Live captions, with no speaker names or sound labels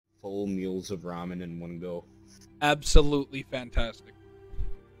full meals of ramen in one go. Absolutely fantastic.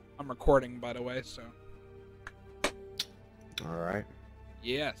 I'm recording, by the way, so. Alright.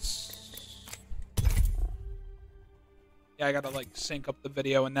 Yes. Yeah, I gotta, like, sync up the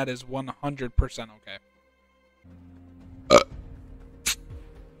video, and that is 100% okay.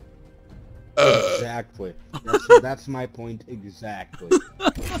 Exactly. That's my point exactly.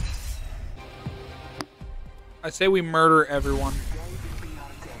 I say we murder everyone.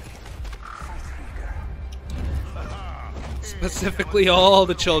 Specifically all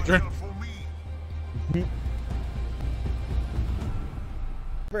the children.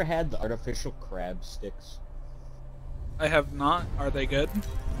 Ever had the artificial crab sticks? I have not. Are they good?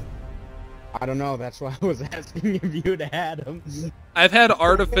 I don't know, that's why I was asking if you'd had them. I've had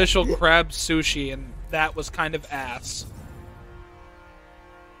artificial crab sushi, and that was kind of ass.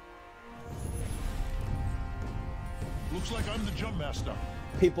 Looks like I'm the jump master.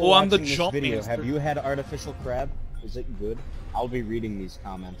 People I'm the watching this jump video, master. have you had artificial crab? Is it good? I'll be reading these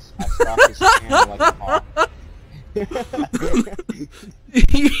comments. I stalk his channel like a hawk.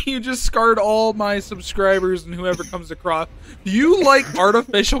 You just scarred all my subscribers and whoever comes across. Do you like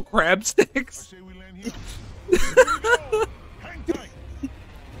artificial crab sticks? I say we land here. Here we go. Hang tight.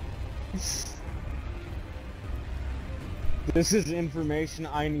 This is information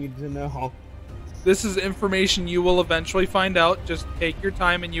I need to know. This is information you will eventually find out. Just take your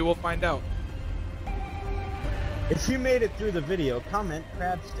time and you will find out. If you made it through the video, comment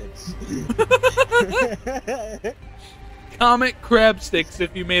crab sticks. Comment crab sticks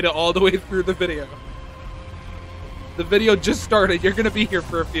if you made it all the way through the video. The video just started. You're gonna be here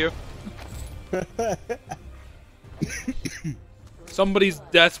for a few. Somebody's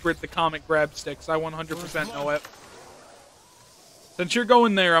desperate to comment crab sticks. I 100% know it. Since you're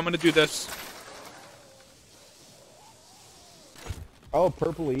going there, I'm gonna do this. Oh,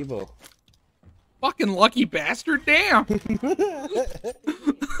 purple Evo. Fucking lucky bastard, damn!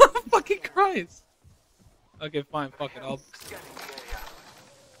 Fucking Christ. Okay, fine, fuck it,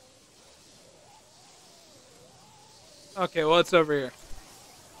 Okay, what's over here?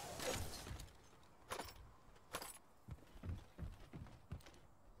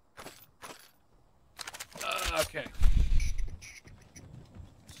 Okay.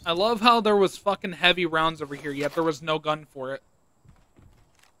 I love how there was fucking heavy rounds over here, yet there was no gun for it.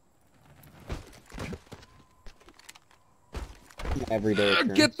 Everyday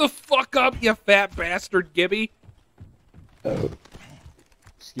occurrence. Get the fuck up, you fat bastard, Gibby. Oh.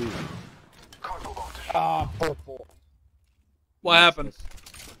 Excuse me. Ah, purple. What happened?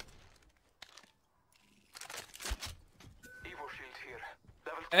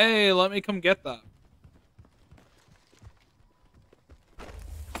 Hey, let me come get that.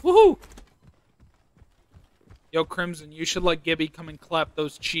 Woohoo! Yo, Crimson, you should let Gibby come and clap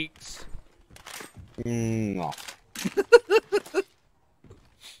those cheeks. No.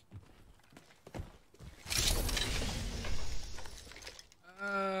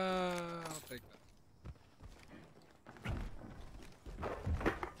 I'll take that.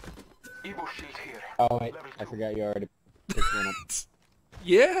 Oh wait, I forgot you already picked one up.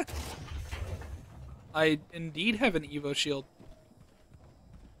 Yeah. I indeed have an Evo shield.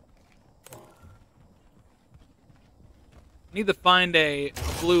 Need to find a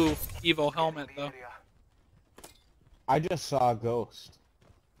blue Evo helmet though. I just saw a ghost.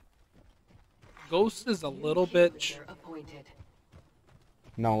 Ghost is a little bitch.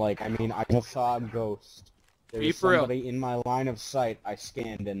 No, like, I mean, I just saw a ghost. There Be was for real. somebody in my line of sight. I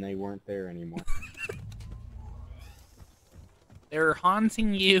scanned and they weren't there anymore. They're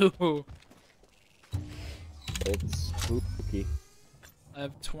haunting you. It's spooky. I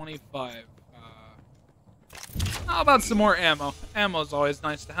have 25. How about some more ammo? Ammo's always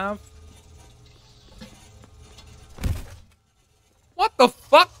nice to have. What the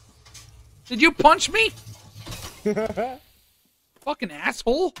fuck? Did you punch me? Fucking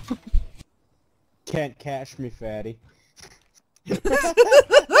asshole. Can't catch me, fatty.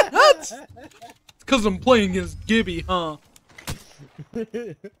 It's because I'm playing against Gibby, huh?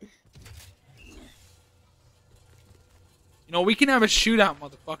 You know, we can have a shootout,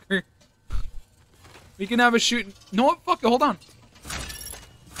 motherfucker. We can have a shoot. No, what? Fuck it, hold on.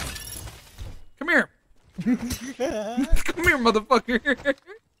 Come here. Come here, motherfucker.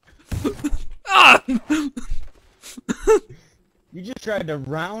 Ah! You just tried to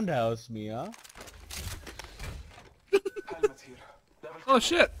roundhouse me, huh? Oh,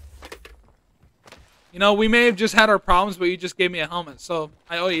 shit. You know, we may have just had our problems, but you just gave me a helmet, so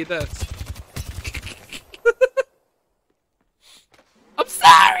I owe you this. I'm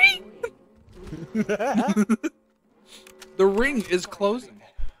sorry! The ring is closing.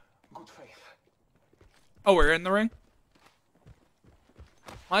 Oh, we're in the ring?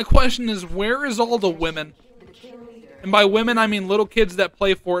 My question is, where is all the women? And by women, I mean little kids that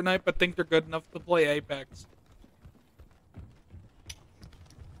play Fortnite but think they're good enough to play Apex.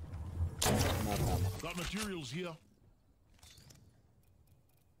 Got materials here.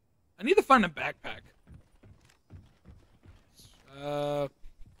 I need to find a backpack.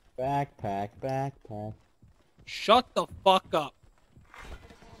 Backpack. Shut the fuck up.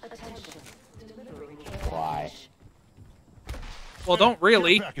 Why? Well, don't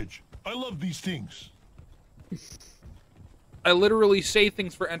really. Care package. I love these things. I literally say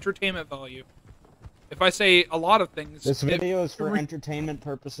things for entertainment value. If I say a lot of things... This video is for entertainment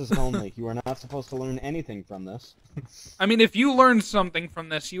purposes only. You are not supposed to learn anything from this. I mean, if you learn something from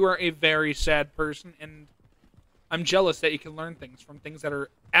this, you are a very sad person, and I'm jealous that you can learn things from things that are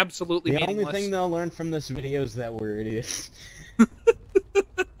absolutely meaningless. The only thing they'll learn from this video is that we're idiots.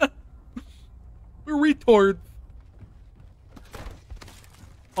 We're retards.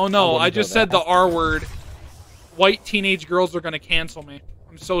 Oh no, I just said the R word. White teenage girls are gonna cancel me.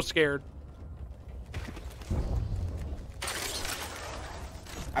 I'm so scared.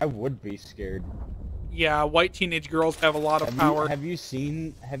 I would be scared. Yeah, white teenage girls have a lot of power. Have you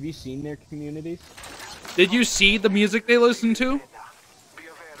seen their communities? Did you see the music they listen to?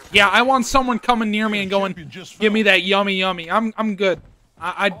 Yeah, I want someone coming near me and going, "Give me that yummy yummy." I'm good.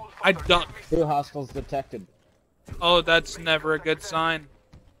 I duck. 2 hostiles detected. Oh, that's never a good sign.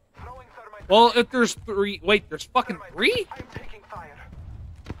 Well, if there's 3, wait, there's fucking 3?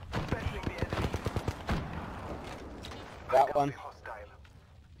 Got one.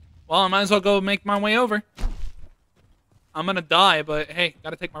 Well, I might as well go make my way over. I'm gonna die, but hey,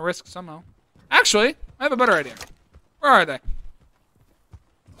 gotta take my risks somehow. Actually, I have a better idea. Where are they?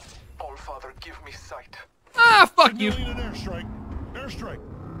 All Father, give me sight. Ah, fuck you. Need an airstrike. Airstrike.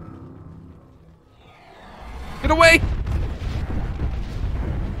 Get away!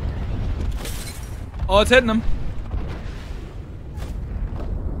 Oh, it's hitting him.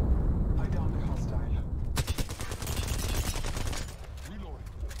 I downed the hostile. Reloading.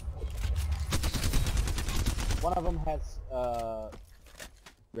 One of them has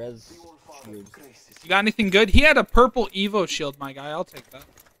res shield. You got anything good? He had a purple Evo shield, my guy. I'll take that.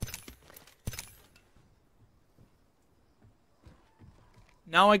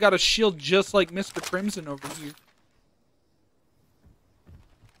 Now I got a shield just like Mr. Crimson over here.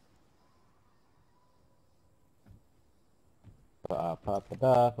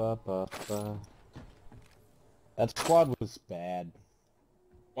 That squad was bad.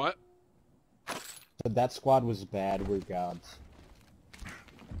 What? Said that squad was bad. We're gods.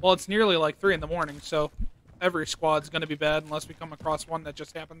 Well, it's nearly like 3 in the morning, so every squad's gonna be bad unless we come across one that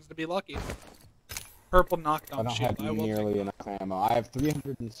just happens to be lucky. Purple I knockdown don't shield. have I will nearly take enough ammo. I have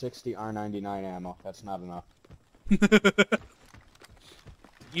 360 R99 ammo. That's not enough. that.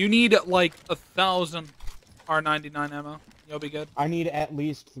 You need like 1,000 R99 ammo. You'll be good. I need at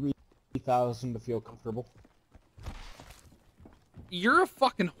least 3,000 to feel comfortable. You're a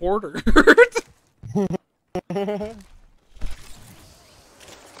fucking hoarder.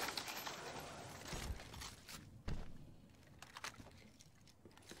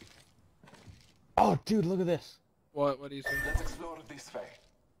 Oh, dude, look at this. What do you say? Let's explore this way.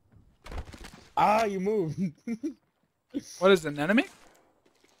 Ah, you moved. What is it, an enemy?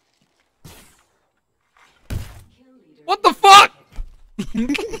 What the fuck? You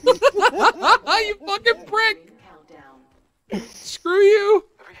fucking prick! Screw you!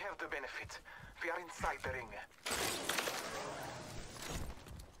 We have the benefit. We are inside the ring.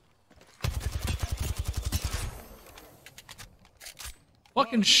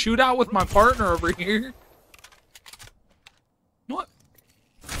 Fucking shootout with my partner over here. What?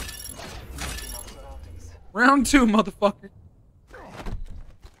 Round 2, motherfucker.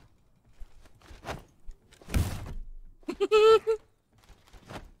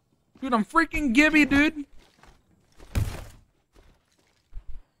 Dude, I'm freaking Gibby, dude.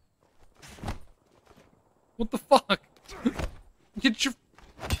 What the fuck? Get your...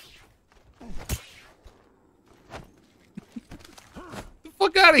 the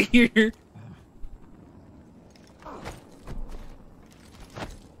fuck out of here.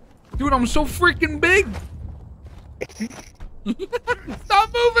 Dude, I'm so freaking big.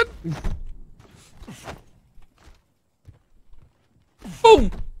 Stop moving.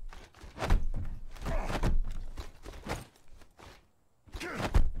 Boom.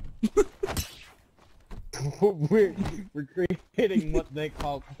 we're creating what they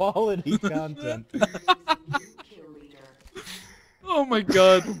call quality content. Oh my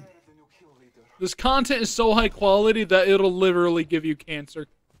god. This content is so high quality that it'll literally give you cancer.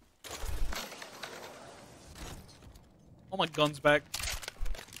 All my guns back.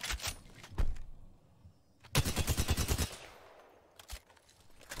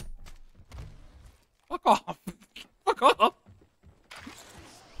 Fuck off. Fuck off.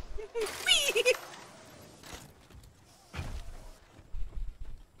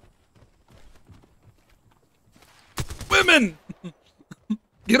 Women!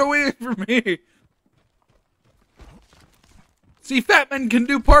 Get away from me! See, fat men can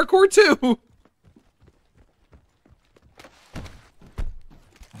do parkour too!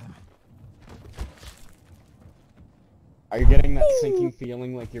 Are you getting that sinking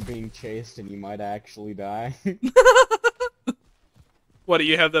feeling like you're being chased and you might actually die? What, do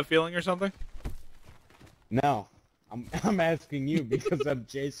you have that feeling or something? No. I'm asking you because I'm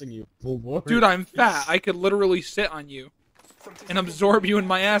chasing you full bore. Dude, I'm fat. I could literally sit on you and absorb you in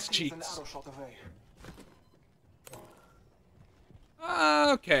my ass cheeks.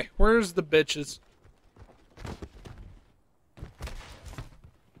 Okay, where's the bitches?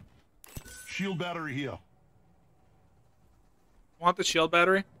 Shield battery here. Want the shield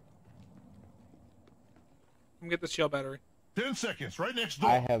battery? Come get the shield battery. 10 seconds, right next door.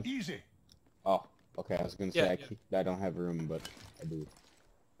 I have... Easy. Oh, okay, I was gonna Yeah, say yeah. I don't have room, but I do.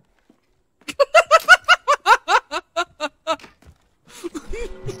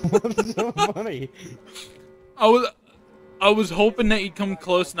 What's so funny? I was hoping that you'd come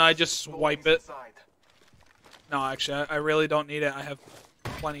close and I just swipe it. No, actually, I really don't need it. I have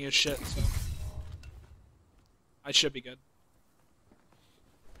plenty of shit, so I should be good.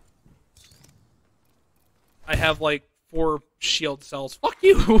 I have like 4 shield cells. Fuck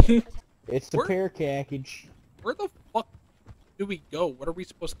you! It's the care package. Where the fuck do we go? What are we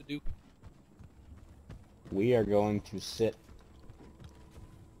supposed to do? We are going to sit.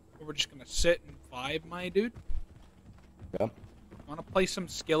 We're just gonna sit and vibe, my dude? Yep. Wanna play some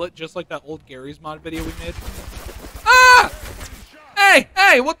Skillet just like that old Gary's mod video we made? Ah! Hey!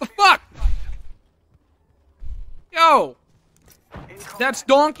 Hey! What the fuck? Yo! That's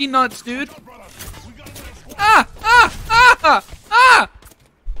donkey nuts, dude! Ah! Ah! Ah! Ah!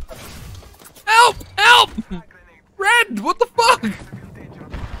 Help! Help! Red! What the fuck?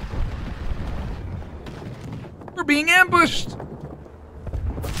 We're being ambushed!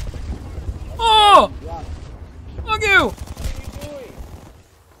 Oh! Fuck you!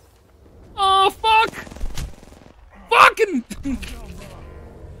 Oh, fuck! Fucking!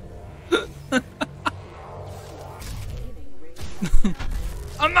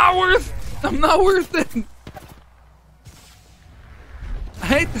 I'm not worth it! I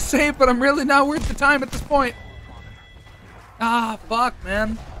hate to say it, but I'm really not worth the time at this point. Ah, fuck,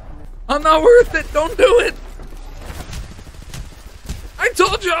 man. I'm not worth it! Don't do it! I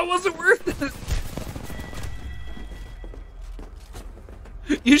told you I wasn't worth it!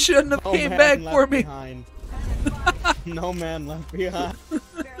 You shouldn't have came back for me. No man left behind.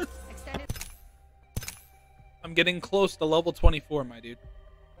 I'm getting close to level 24, my dude.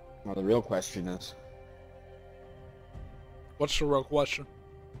 Well, the real question is... What's the real question?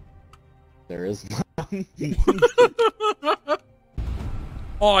 There is none.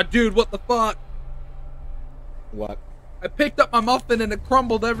 Oh, dude, what the fuck? What? I picked up my muffin and it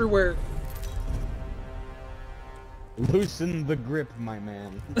crumbled everywhere. Loosen the grip, my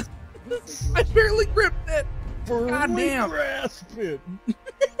man. I barely gripped it. Firmly God damn. grasp it.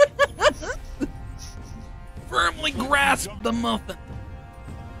 Firmly grasp the muffin.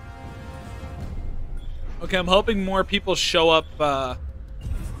 Okay, I'm hoping more people show up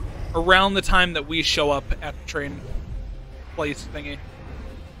around the time that we show up at the train place thingy.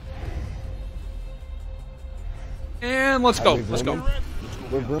 And let's go. Let's go.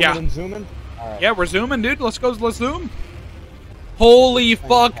 We're zooming Yeah. and zooming? Alright. Yeah, we're zooming, dude. Let's go. Let's zoom. Holy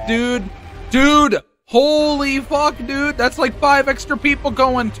fuck, dude. Dude. Holy fuck, dude. That's like 5 extra people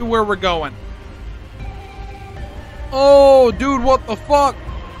going to where we're going. Oh, dude, what the fuck?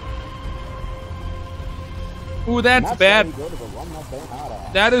 Ooh, that's bad.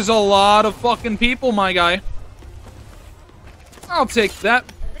 That is a lot of fucking people, my guy. I'll take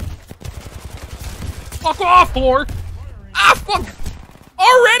that. Fuck off, Floor. Ah, fuck.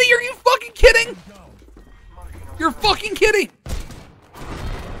 Already? Are you fucking kidding? You're fucking kidding.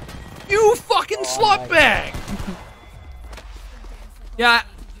 You fucking slut bag. Yeah,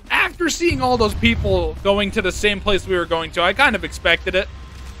 after seeing all those people going to the same place we were going to, I kind of expected it.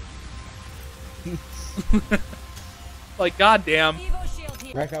 Like, goddamn.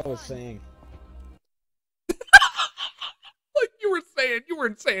 Like I was saying. Like you were saying, you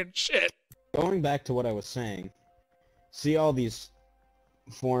weren't saying shit. Going back to what I was saying. See all these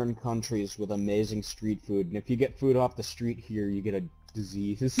foreign countries with amazing street food, and if you get food off the street here, you get a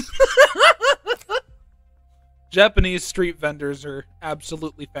disease. Japanese street vendors are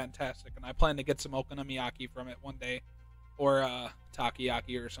absolutely fantastic, and I plan to get some okonomiyaki from it one day, or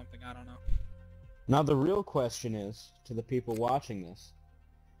takoyaki or something. I don't know. Now the real question is, to the people watching this,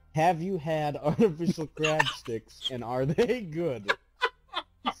 have you had artificial crab sticks, and are they good?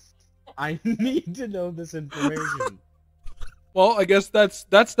 I need to know this information. Well, I guess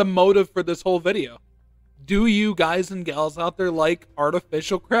that's the motive for this whole video. Do you guys and gals out there like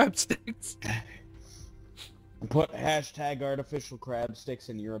artificial crab sticks? Put hashtag artificial crab sticks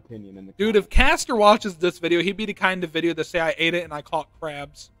in your opinion in the Dude, if Caster watches this video, he'd be the kind of video to say I ate it and I caught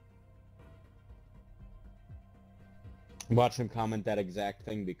crabs. Watch him comment that exact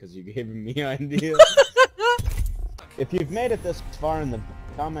thing because you gave me an idea. If you've made it this far in the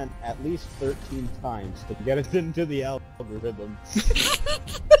comment at least 13 times to get it into the algorithm.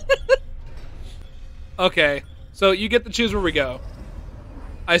 Okay, so you get to choose where we go.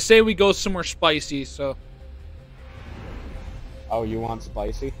 I say we go somewhere spicy, so... Oh, you want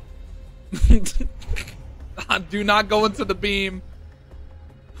spicy? Do not go into the beam.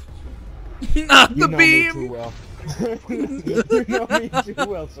 Not You the know beam! me too well. You know me too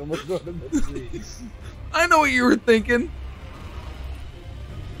well, so we're going to the tree. I know what you were thinking.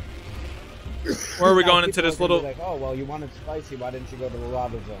 Where are we going into this little... Like, oh, well, you wanted spicy, why didn't you go to the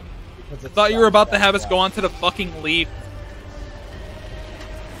lava zone? Because I thought you were about to have us go onto the fucking leaf.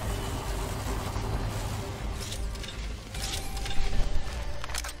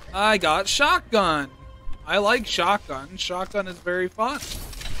 I got shotgun. I like shotgun. Shotgun is very fun.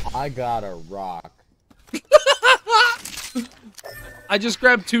 I got a rock. I just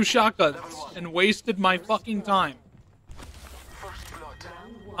grabbed 2 shotguns and wasted my fucking time.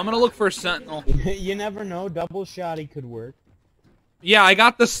 I'm gonna look for a sentinel. You never know, double shotty could work. Yeah, I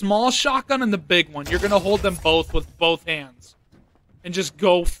got the small shotgun and the big one. You're gonna hold them both with both hands. And just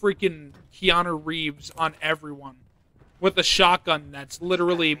go freaking Keanu Reeves on everyone. With a shotgun that's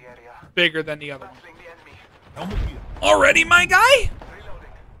literally bigger than the other one. Already, my guy?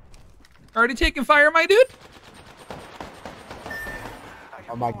 Already taking fire, my dude?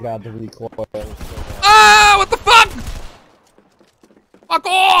 Oh my god, the recoil is so bad. Ah, what the fuck? Fuck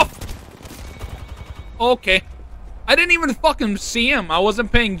off! Okay. I didn't even fucking see him. I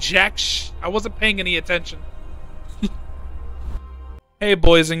wasn't paying I wasn't paying any attention. Hey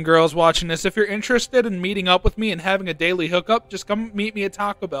boys and girls watching this, if you're interested in meeting up with me and having a daily hookup, just come meet me at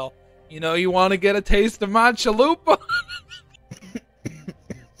Taco Bell. You know, you want to get a taste of my chalupa?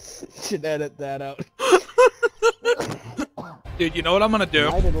 Should edit that out. Dude, you know what I'm gonna do?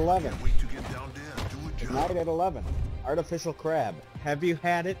 Night at 11. Wait to get down there. Do a job. Night at 11. Artificial crab. Have you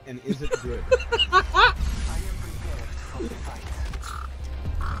had it, and is it good?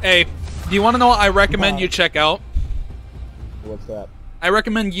 Hey, do you want to know what I recommend you check out? What's that? I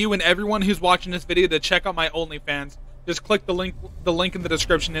recommend you and everyone who's watching this video to check out my OnlyFans. Just click the link in the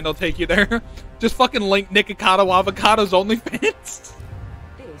description and it'll take you there. Just fucking link Nikocado Avocado's OnlyFans.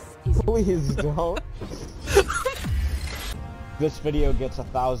 Please don't. This video gets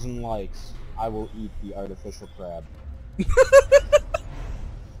 1,000 likes. I will eat the artificial crab.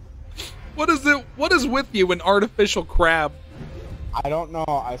 What is with you, an artificial crab? I don't know.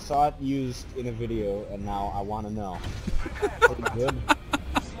 I saw it used in a video, and now I want to know. Pretty good.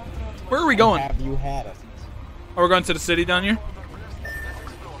 Where are we going? Have you had it? Oh, we're going to the city down here?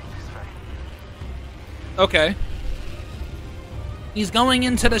 Okay. He's going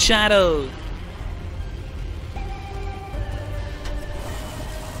into the shadows.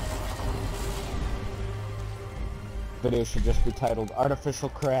 Video should just be titled "Artificial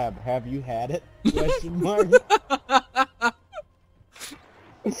Crab. Have you had it?" Question mark.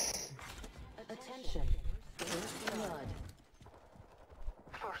 Attention. Blood.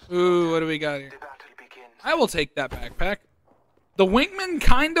 Ooh, what do we got here? I will take that backpack. The wingman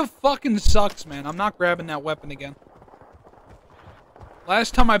kind of fucking sucks, man. I'm not grabbing that weapon again.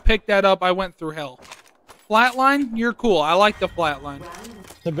 Last time I picked that up, I went through hell. Flatline? You're cool. I like the flatline.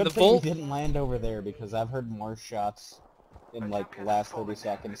 It's a good The thing bolt- we didn't land over there because I've heard more shots in like the last 30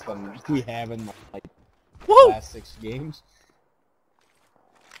 seconds than we have in like the Woo! last 6 games.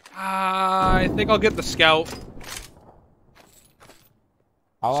 I think I'll get the scout.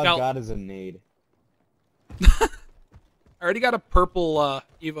 All Scout. I've got is a nade. I already got a purple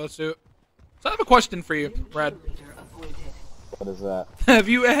Evo suit. So I have a question for you, Brad. What is that? Have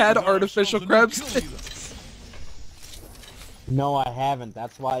you had Our artificial ourselves crab a new kill sticks? No, I haven't.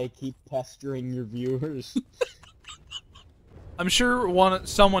 That's why I keep pestering your viewers. I'm sure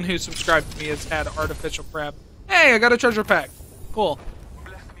someone who subscribed to me has had artificial crab. Hey, I got a treasure pack. Cool.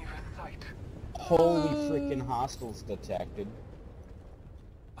 Holy freaking hostiles detected.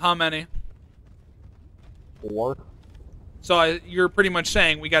 How many? Or So you're pretty much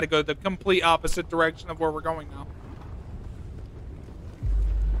saying we got to go the complete opposite direction of where we're going now.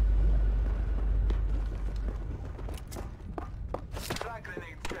 Frag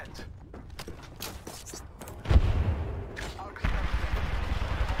grenade sent.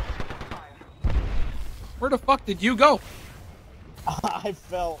 Fire. Where the fuck did you go? I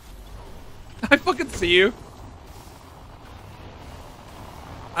fell. I fucking see you.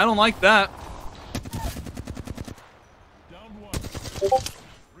 I don't like that. Down one.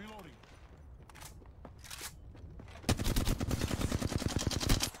 Reloading.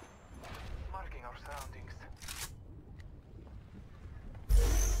 Marking our surroundings.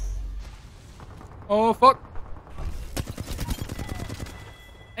 Oh, fuck.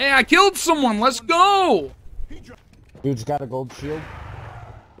 Hey, I killed someone. Let's go. Dude's got a gold shield.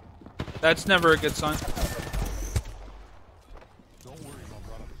 That's never a good sign. Don't worry, my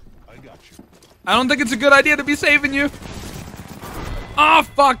brother. I got you. I don't think it's a good idea to be saving you. Oh,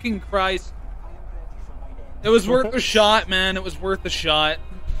 fucking Christ. It was worth a shot, man. It was worth a shot.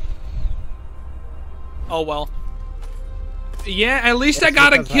 Oh, well. Yeah, at least I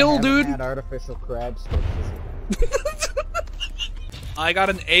got a Because kill, haven't dude. had artificial crab sticks. I got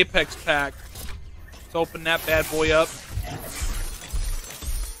an Apex pack. Let's open that bad boy up.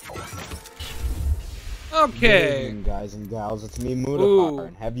 Good Okay. evening, guys and gals. It's me, Ooh.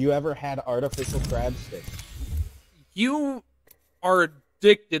 Mudahar. Have you ever had artificial crab sticks? You are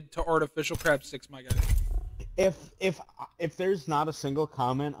addicted to artificial crab sticks, my guy. If there's not a single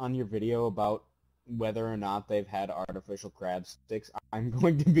comment on your video about whether or not they've had artificial crab sticks, I'm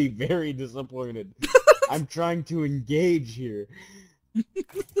going to be very disappointed. I'm trying to engage here.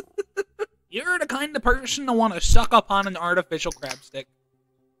 You're the kind of person to want to suck up on an artificial crab stick.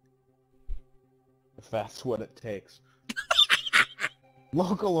 If that's what it takes.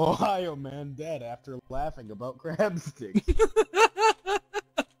 Local Ohio man dead after laughing about crab sticks.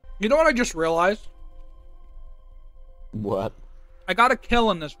 You know what I just realized? What? I got a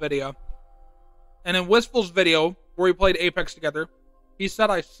kill in this video. And in Wistful's video, where we played Apex together, he said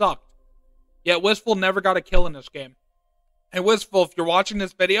I sucked. Yet Wistful never got a kill in this game. Hey Wistful, if you're watching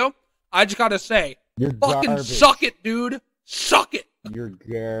this video, I just gotta say, You're fucking garbage. suck it, dude. Suck it. You're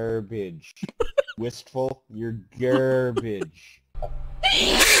garbage. Wistful, you're garbage.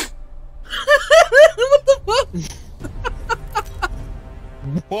 What the fuck?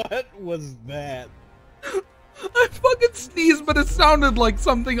 What was that? I fucking sneezed, but it sounded like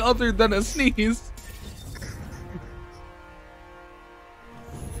something other than a sneeze.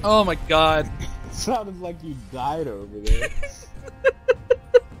 Oh my god. It sounded like you died over there.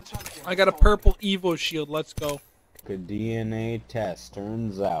 I got a purple Evo shield, let's go. A DNA test.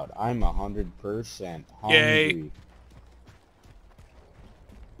 Turns out I'm 100% hungry. Yay.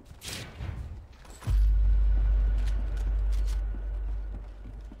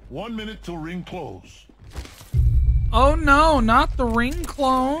 One minute till ring close. Oh no, not the ring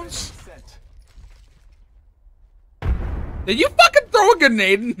clones. Sent. Did you fucking throw a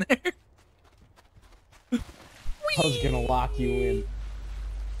grenade in there? I was gonna lock you in.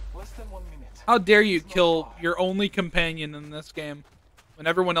 Less than 1 minute. How dare you kill your only companion in this game when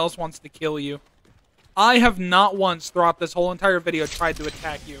everyone else wants to kill you? I have not once throughout this whole entire video tried to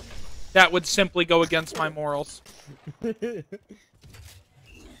attack you. That would simply go against my morals. You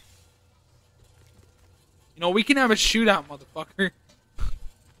know, we can have a shootout, motherfucker.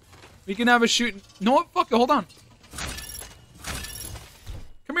 We can have a shoot. You know what? Fuck it, hold on.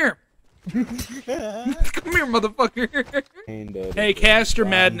 Come here. Come here, motherfucker. Hey, Caster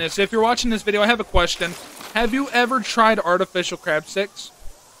Madness, if you're watching this video, I have a question. Have you ever tried artificial crab sticks?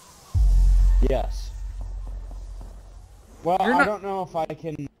 Yes. Well, You're I not- don't know if I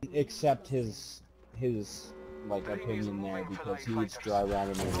can accept his like opinion there because he eats dry ramen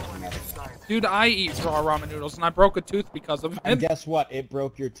noodles and nothing else. Dude, I eat raw ramen noodles, and I broke a tooth because of And it. guess what? It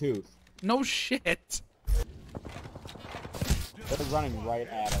broke your tooth. No shit. They're running right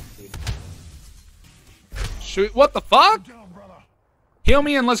at us, dude. Shoot, what the fuck? Down, brother. Heal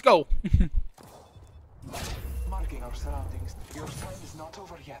me and let's go. Marking our surroundings. Your time is not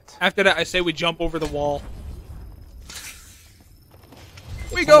over yet. After that, I say we jump over the wall.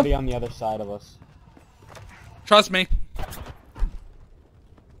 We Somebody go. on the other side of us. Trust me.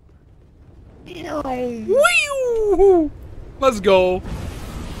 Whee! Let's go.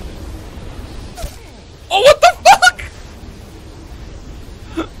 Oh, what the fuck?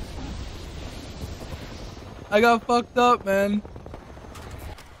 I got fucked up, man.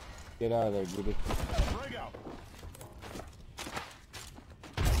 Get out of there, Judy. Frag out.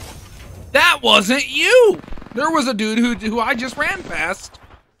 That wasn't you. There was a dude who I just ran past.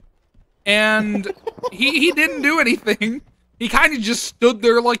 And he didn't do anything. He kind of just stood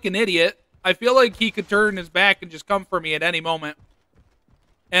there like an idiot. I feel like he could turn his back and just come for me at any moment.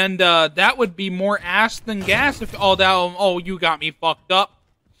 And that would be more ass than gas if... Oh, you got me fucked up.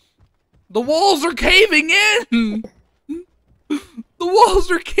 The walls are caving in! The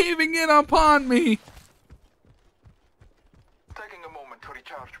walls are caving in upon me! Taking a moment to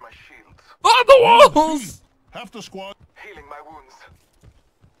recharge my shields. Oh, the walls! Half the squad. Healing my wounds.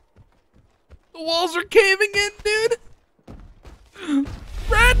 The walls are caving in, dude!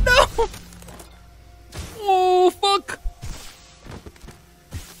 Brad, no! Oh, fuck!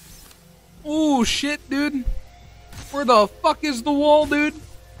 Oh, shit, dude. Where the fuck is the wall, dude?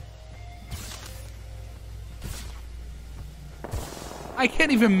 I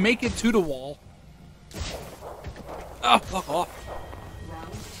can't even make it to the wall. Oh, fuck off.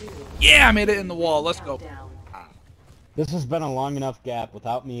 Yeah, I made it in the wall. Let's go. This has been a long enough gap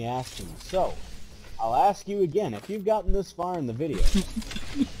without me asking, so I'll ask you again, if you've gotten this far in the video,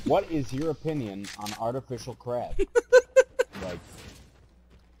 what is your opinion on artificial crab? Like,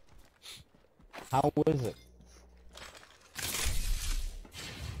 how is it?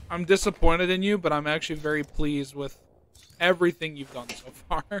 I'm disappointed in you, but I'm actually very pleased with everything you've done so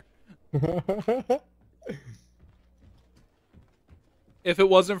far. If it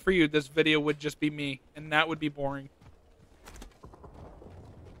wasn't for you, this video would just be me, and that would be boring.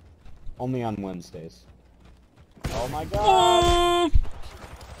 Only on Wednesdays. Oh my god! Oh!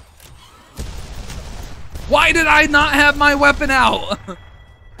 Why did I not have my weapon out?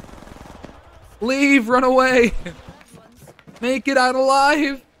 Leave, run away. Make it out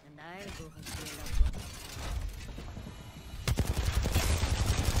alive.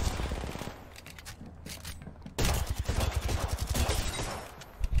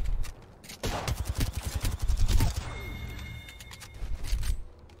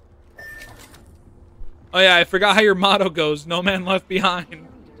 Oh yeah, I forgot how your motto goes. No man left behind.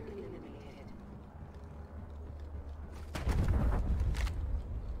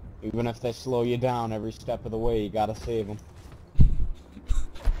 Even if they slow you down every step of the way, you gotta save them.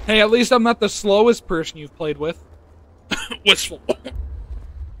 Hey, at least I'm not the slowest person you've played with. Wistful.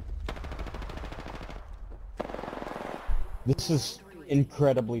 This is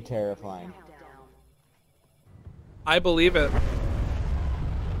incredibly terrifying. I believe it.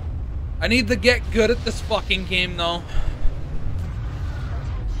 I need to get good at this fucking game, though.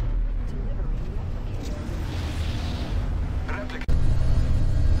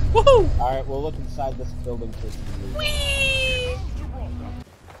 Woohoo! Alright, we'll look inside this building for some reason.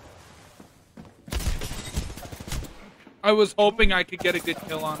 I was hoping I could get a good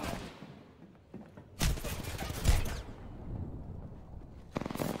kill on it.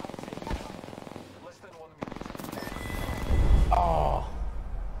 Less than 1 minute. Oh,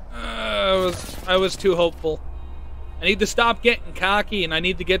 I was too hopeful. I need to stop getting cocky, and I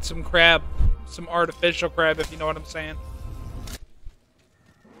need to get some crab. Some artificial crab, if you know what I'm saying.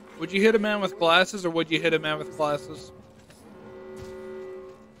 Would you hit a man with glasses, or would you hit a man with glasses?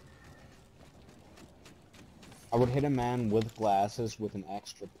 I would hit a man with glasses with an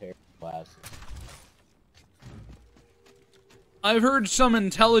extra pair of glasses. I've heard some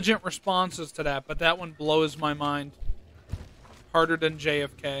intelligent responses to that, but that one blows my mind. Harder than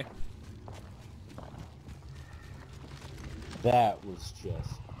JFK. That was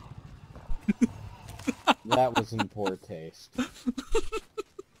just... that was in poor taste.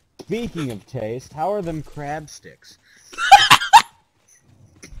 Speaking of taste, how are them crab sticks?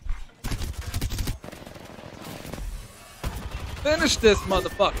 Finish this,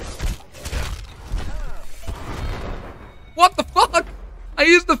 motherfucker. What the fuck? I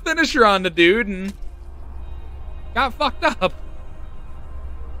used the finisher on the dude and got fucked up.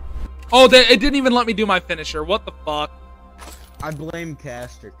 Oh, it didn't even let me do my finisher. What the fuck? I blame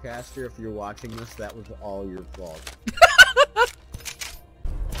Caster. Caster, if you're watching this, that was all your fault.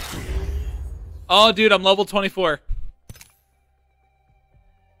 Oh, dude, I'm level 24.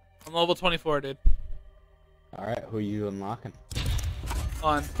 I'm level 24, dude. Alright, who are you unlocking?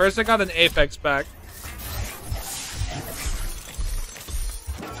 On. First, I got an Apex back.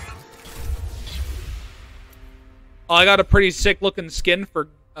 Oh, I got a pretty sick-looking skin for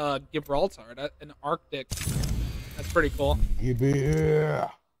Gibraltar, an Arctic. That's pretty cool. Yeah.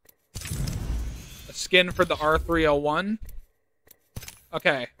 A skin for the R301.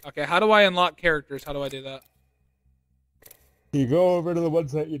 Okay, how do I unlock characters? How do I do that? You go over to the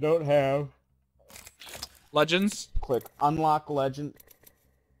ones that you don't have. Legends? Click unlock legend.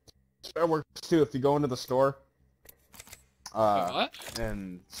 That works too if you go into the store. What?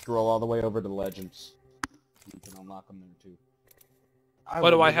 And scroll all the way over to legends. You can unlock them there too.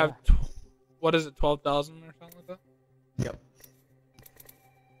 What do I have? What is it, 12,000 or something like that? Yep.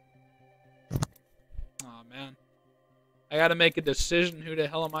 Aw, man. I gotta make a decision. Who the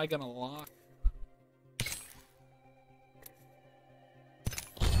hell am I gonna lock?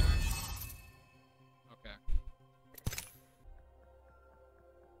 Okay.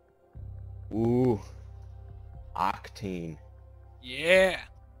 Ooh. Octane. Yeah.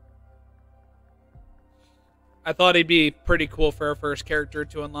 I thought he'd be pretty cool for our first character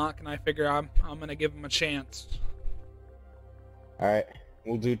to unlock, and I figure I'm gonna give him a chance. Alright.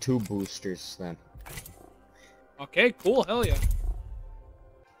 We'll do 2 boosters then. Okay, cool. Hell yeah.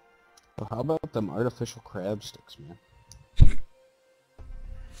 Well, how about them artificial crab sticks, man?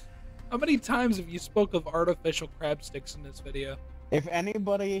 How many times have you spoke of artificial crab sticks in this video? If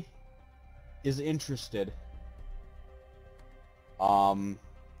anybody is interested,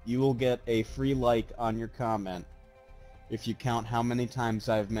 you will get a free like on your comment if you count how many times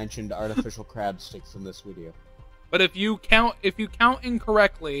I've mentioned artificial crab sticks in this video. But if you count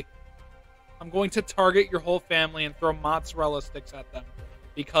incorrectly, I'm going to target your whole family and throw mozzarella sticks at them.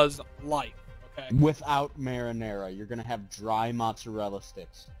 Because life, okay? Without marinara, you're gonna have dry mozzarella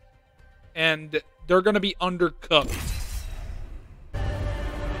sticks. And they're gonna be undercooked.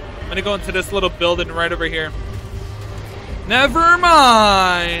 I'm gonna go into this little building right over here. Never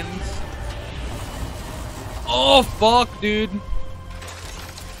mind! Oh, fuck, dude.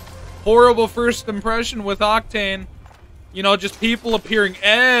 Horrible first impression with Octane. You know, just people appearing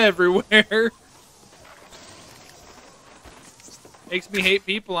everywhere. Makes me hate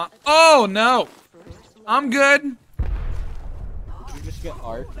people. Oh, no. I'm good. Did you just get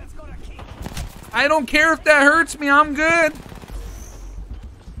art? I don't care if that hurts me. I'm good.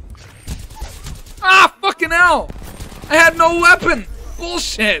 Ah, fucking hell. I had no weapon.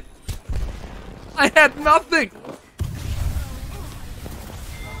 Bullshit. I had nothing.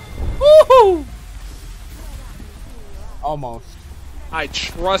 Woohoo. Almost. I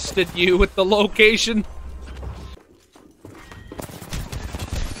trusted you with the location.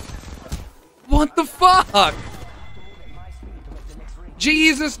 What the fuck?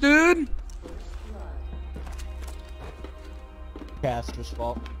 Jesus, dude. Caster's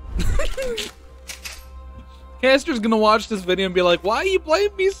fault. Caster's gonna watch this video and be like, why you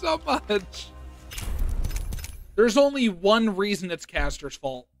blame me so much? There's only one reason it's Caster's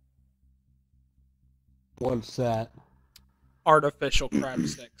fault. What's that? Artificial crab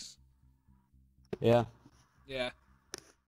sticks. Yeah. Yeah.